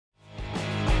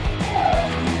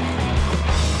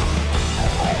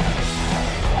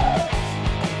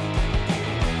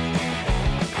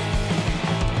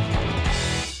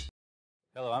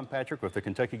Hello, I'm Patrick with the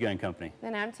Kentucky Gun Company.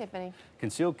 And I'm Tiffany.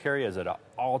 Concealed carry is at an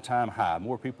all-time high.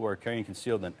 More people are carrying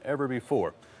concealed than ever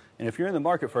before. And if you're in the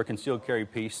market for a concealed carry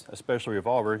piece, especially a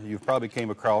revolver, you've probably came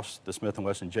across the Smith &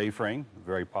 Wesson J-frame, a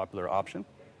very popular option.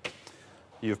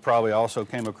 You've probably also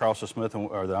came across the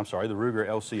Ruger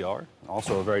LCR,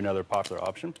 also a very another popular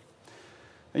option.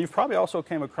 And you've probably also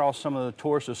came across some of the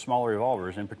Taurus' smaller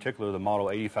revolvers, in particular the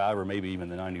Model 85 or maybe even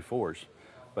the 94s.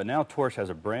 But now Taurus has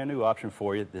a brand new option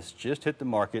for you. This just hit the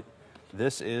market.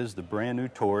 This is the brand new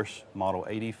Taurus Model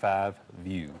 85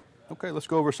 View. Okay, let's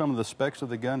go over some of the specs of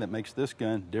the gun that makes this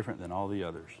gun different than all the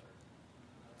others.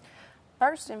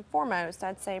 First and foremost,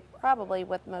 I'd say probably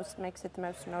what makes it the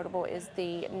most notable is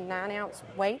the 9-ounce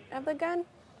weight of the gun. I'm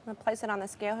going to place it on the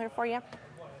scale here for you.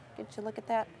 Get you a look at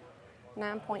that.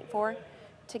 9.4.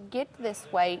 To get this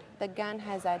weight, the gun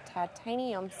has a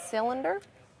titanium cylinder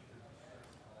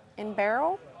and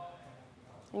barrel.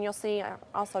 And you'll see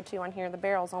also too on here, the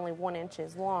barrel is only 1 inch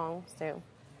long, so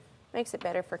makes it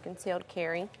better for concealed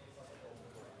carry.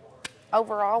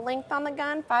 Overall length on the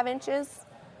gun, 5 inches.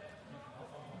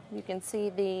 You can see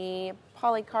the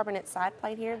polycarbonate side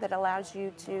plate here that allows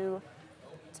you to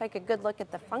take a good look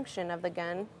at the function of the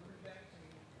gun.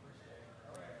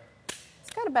 It's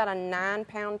got about a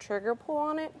 9-pound trigger pull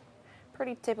on it.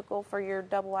 Pretty typical for your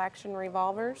double action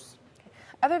revolvers.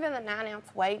 Other than the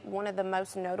 9-ounce weight, one of the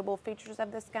most notable features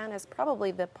of this gun is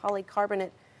probably the polycarbonate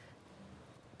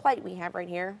plate we have right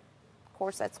here. Of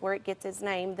course, that's where it gets its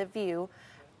name, the View.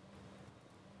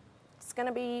 It's going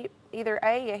to be either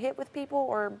A, a hit with people,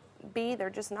 or B, they're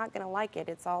just not going to like it.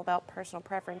 It's all about personal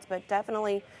preference, but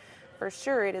definitely, for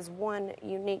sure, it is one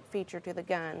unique feature to the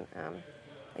gun.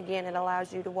 Again, it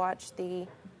allows you to watch the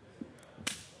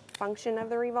function of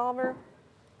the revolver.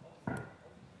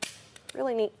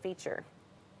 Really neat feature.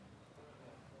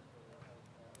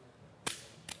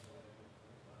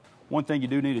 One thing you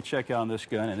do need to check out on this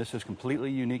gun, and this is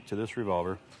completely unique to this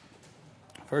revolver,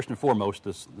 first and foremost,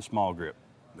 the small grip.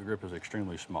 The grip is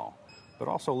extremely small, but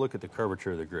also look at the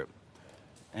curvature of the grip.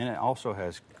 And it also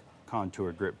has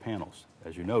contour grip panels.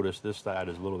 As you notice, this side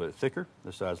is a little bit thicker,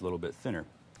 this side is a little bit thinner.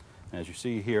 And as you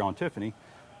see here on Tiffany,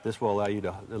 this will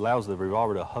allows the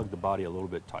revolver to hug the body a little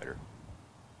bit tighter.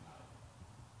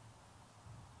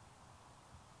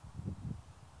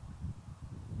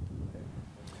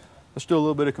 Let's do a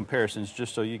little bit of comparisons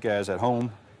just so you guys at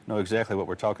home know exactly what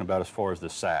we're talking about as far as the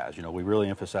size. You know, we really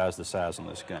emphasize the size on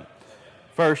this gun.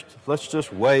 First, let's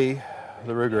just weigh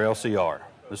the Ruger LCR.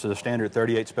 This is a standard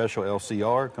 38 special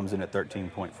LCR, comes in at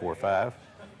 13.45.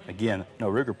 Again,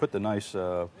 Ruger put the nice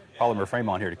polymer frame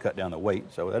on here to cut down the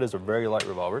weight, so that is a very light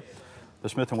revolver. The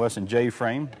Smith & Wesson J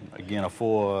frame, again a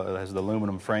full, has the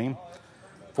aluminum frame,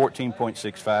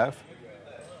 14.65.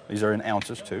 These are in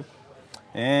ounces too.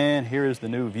 And here is the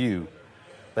new View.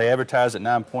 They advertise at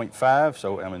 9.5,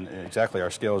 so I mean exactly our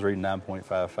scale is reading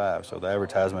 9.55, so the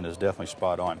advertisement is definitely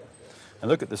spot on. And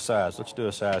look at the size. Let's do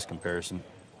a size comparison.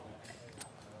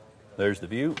 There's the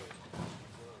View.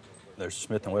 There's the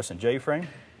Smith & Wesson J frame.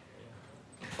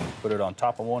 Put it on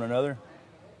top of one another.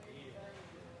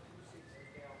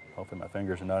 Hopefully my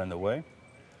fingers are not in the way.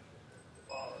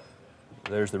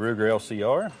 There's the Ruger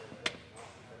LCR.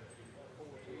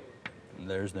 And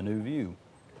there's the new View.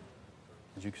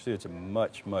 As you can see, it's a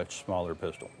much, much smaller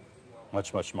pistol.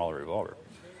 Much, much smaller revolver.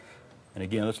 And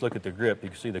again, let's look at the grip. You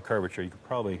can see the curvature.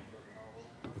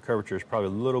 The curvature is probably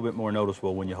a little bit more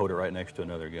noticeable when you hold it right next to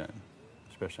another gun,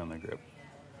 especially on the grip.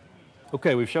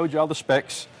 Okay, we've showed you all the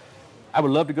specs. I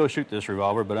would love to go shoot this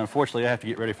revolver, but unfortunately I have to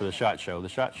get ready for the SHOT Show. The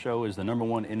SHOT Show is the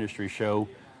 #1 industry show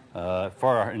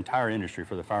for our entire industry,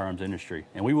 for the firearms industry.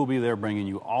 And we will be there bringing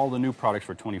you all the new products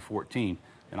for 2014.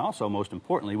 And also, most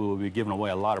importantly, we will be giving away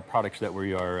a lot of products that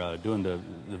we are doing the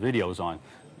videos on.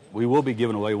 We will be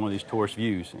giving away one of these Taurus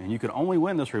Views, and you can only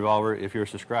win this revolver if you're a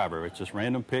subscriber. It's just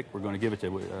random pick. We're going to give it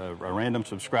to a random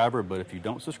subscriber, but if you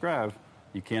don't subscribe,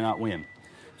 you cannot win.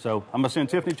 So I'm going to send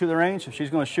Tiffany to the range. She's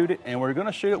going to shoot it, and we're going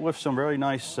to shoot it with some very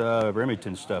nice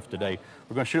Remington stuff today.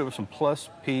 We're going to shoot it with some Plus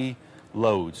P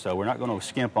loads, so we're not going to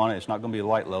skimp on it. It's not going to be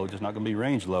light loads. It's not going to be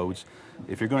range loads.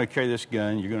 If you're going to carry this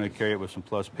gun, you're going to carry it with some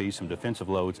Plus P, some defensive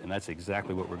loads, and that's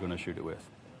exactly what we're going to shoot it with.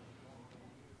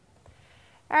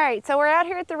 All right, so we're out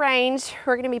here at the range.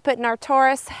 We're going to be putting our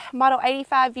Taurus Model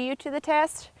 85 View to the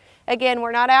test. Again,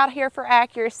 we're not out here for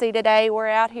accuracy today. We're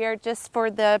out here just for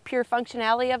the pure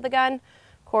functionality of the gun.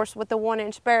 Of course, with the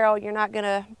 1-inch barrel, you're not going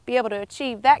to be able to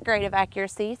achieve that great of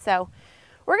accuracy. So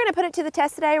we're going to put it to the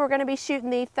test today. We're going to be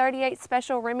shooting the 38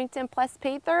 Special Remington Plus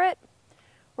P through it.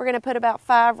 We're going to put about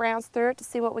 5 rounds through it to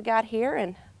see what we got here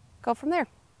and go from there.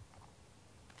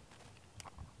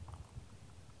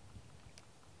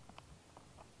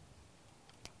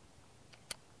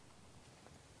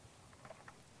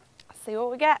 see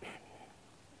what we got.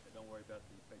 Don't worry about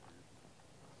the pictures.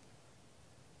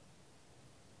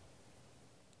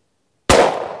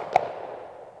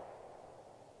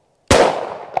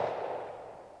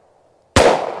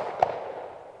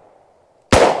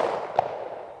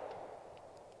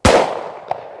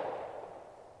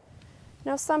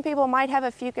 Now, some people might have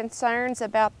a few concerns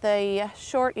about the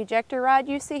short ejector rod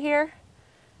you see here,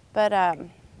 but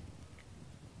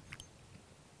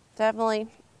definitely,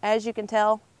 as you can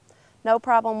tell, no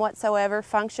problem whatsoever,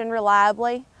 function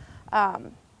reliably.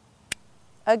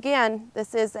 Again,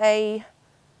 this is a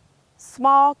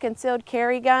small concealed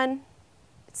carry gun.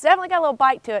 It's definitely got a little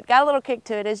bite to it, got a little kick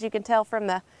to it, as you can tell from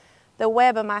the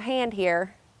web of my hand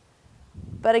here.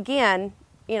 But again,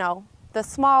 you know, the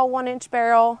small 1-inch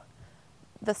barrel,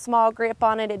 the small grip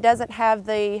on it, it doesn't have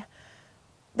the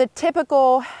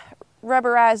typical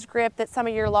rubberized grip that some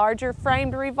of your larger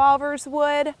framed revolvers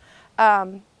would.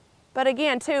 But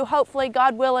again, too, hopefully,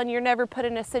 God willing, you're never put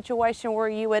in a situation where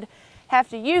you would have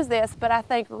to use this, but I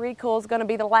think recoil is going to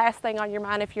be the last thing on your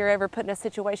mind if you're ever put in a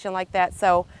situation like that.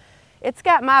 So it's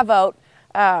got my vote.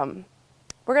 We're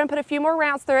going to put a few more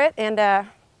rounds through it and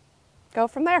go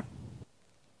from there.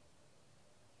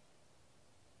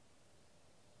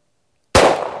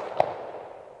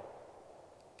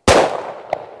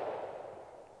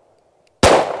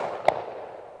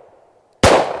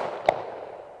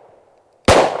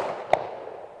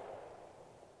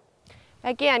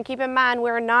 Again, keep in mind,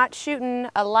 we're not shooting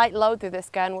a light load through this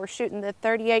gun. We're shooting the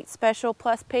 38 Special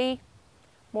plus P,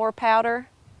 more powder.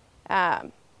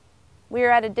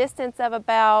 We're at a distance of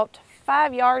about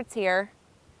 5 yards here.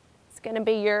 It's going to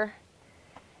be your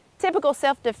typical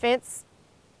self-defense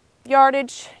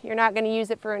yardage. You're not going to use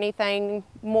it for anything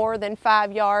more than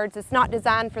 5 yards. It's not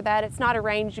designed for that. It's not a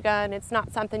range gun. It's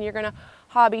not something you're going to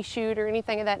hobby shoot or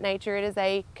anything of that nature. It is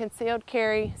a concealed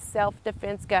carry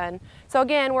self-defense gun. So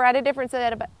again, we're at a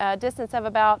distance of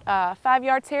about 5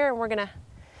 yards here, and we're going to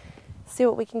see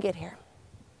what we can get here.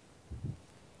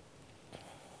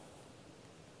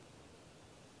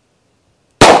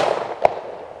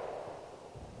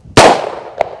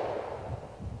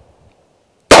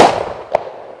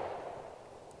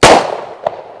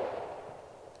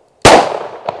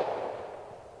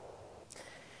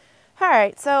 All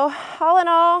right, so all in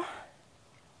all,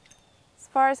 as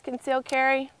far as concealed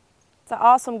carry, it's an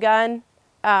awesome gun.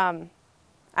 I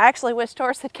actually wish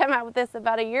Taurus had come out with this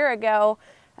about a year ago.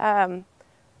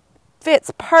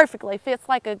 Fits perfectly, fits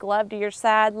like a glove to your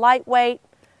side, lightweight.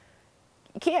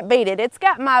 You can't beat it. It's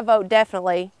got my vote,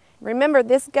 definitely. Remember,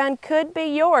 this gun could be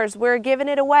yours. We're giving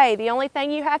it away. The only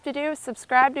thing you have to do is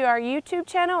subscribe to our YouTube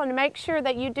channel and make sure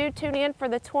that you do tune in for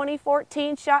the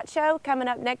 2014 SHOT Show coming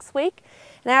up next week.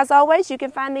 And as always, you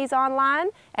can find these online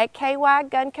at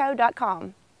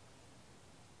KYGUNCO.com.